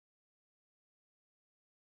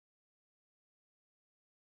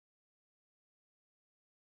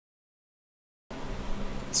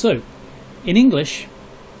So, in English,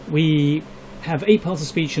 we have 8 parts of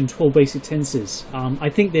speech and 12 basic tenses. I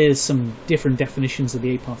think there's some different definitions of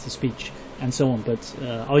the 8 parts of speech and so on, but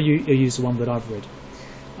I'll use the one that I've read.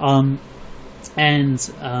 From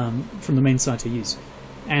the main site I use,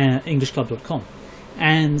 EnglishClub.com.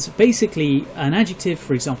 And basically, an adjective,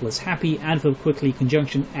 for example, is happy, adverb quickly,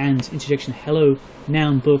 conjunction and interjection hello,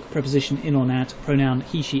 noun book, preposition in or at, pronoun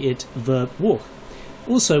he, she, it, verb walk.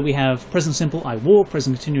 Also, we have present simple, I walk,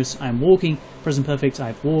 present continuous, I am walking, present perfect, I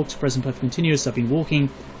have walked, present perfect continuous, I've been walking,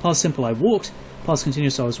 past simple, I walked, past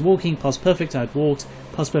continuous, I was walking, past perfect, I had walked,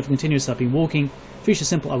 past perfect continuous, I've been walking, future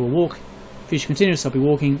simple, I will walk, future continuous, I'll be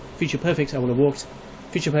walking, future perfect, I will have walked,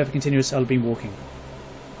 future perfect continuous, I'll have been walking.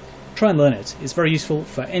 Try and learn it. It's very useful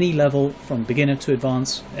for any level from beginner to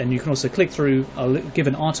advanced, and you can also click through. I'll give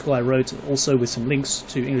an article I wrote also with some links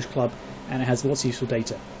to English Club, and it has lots of useful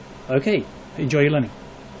data. Okay, enjoy your learning.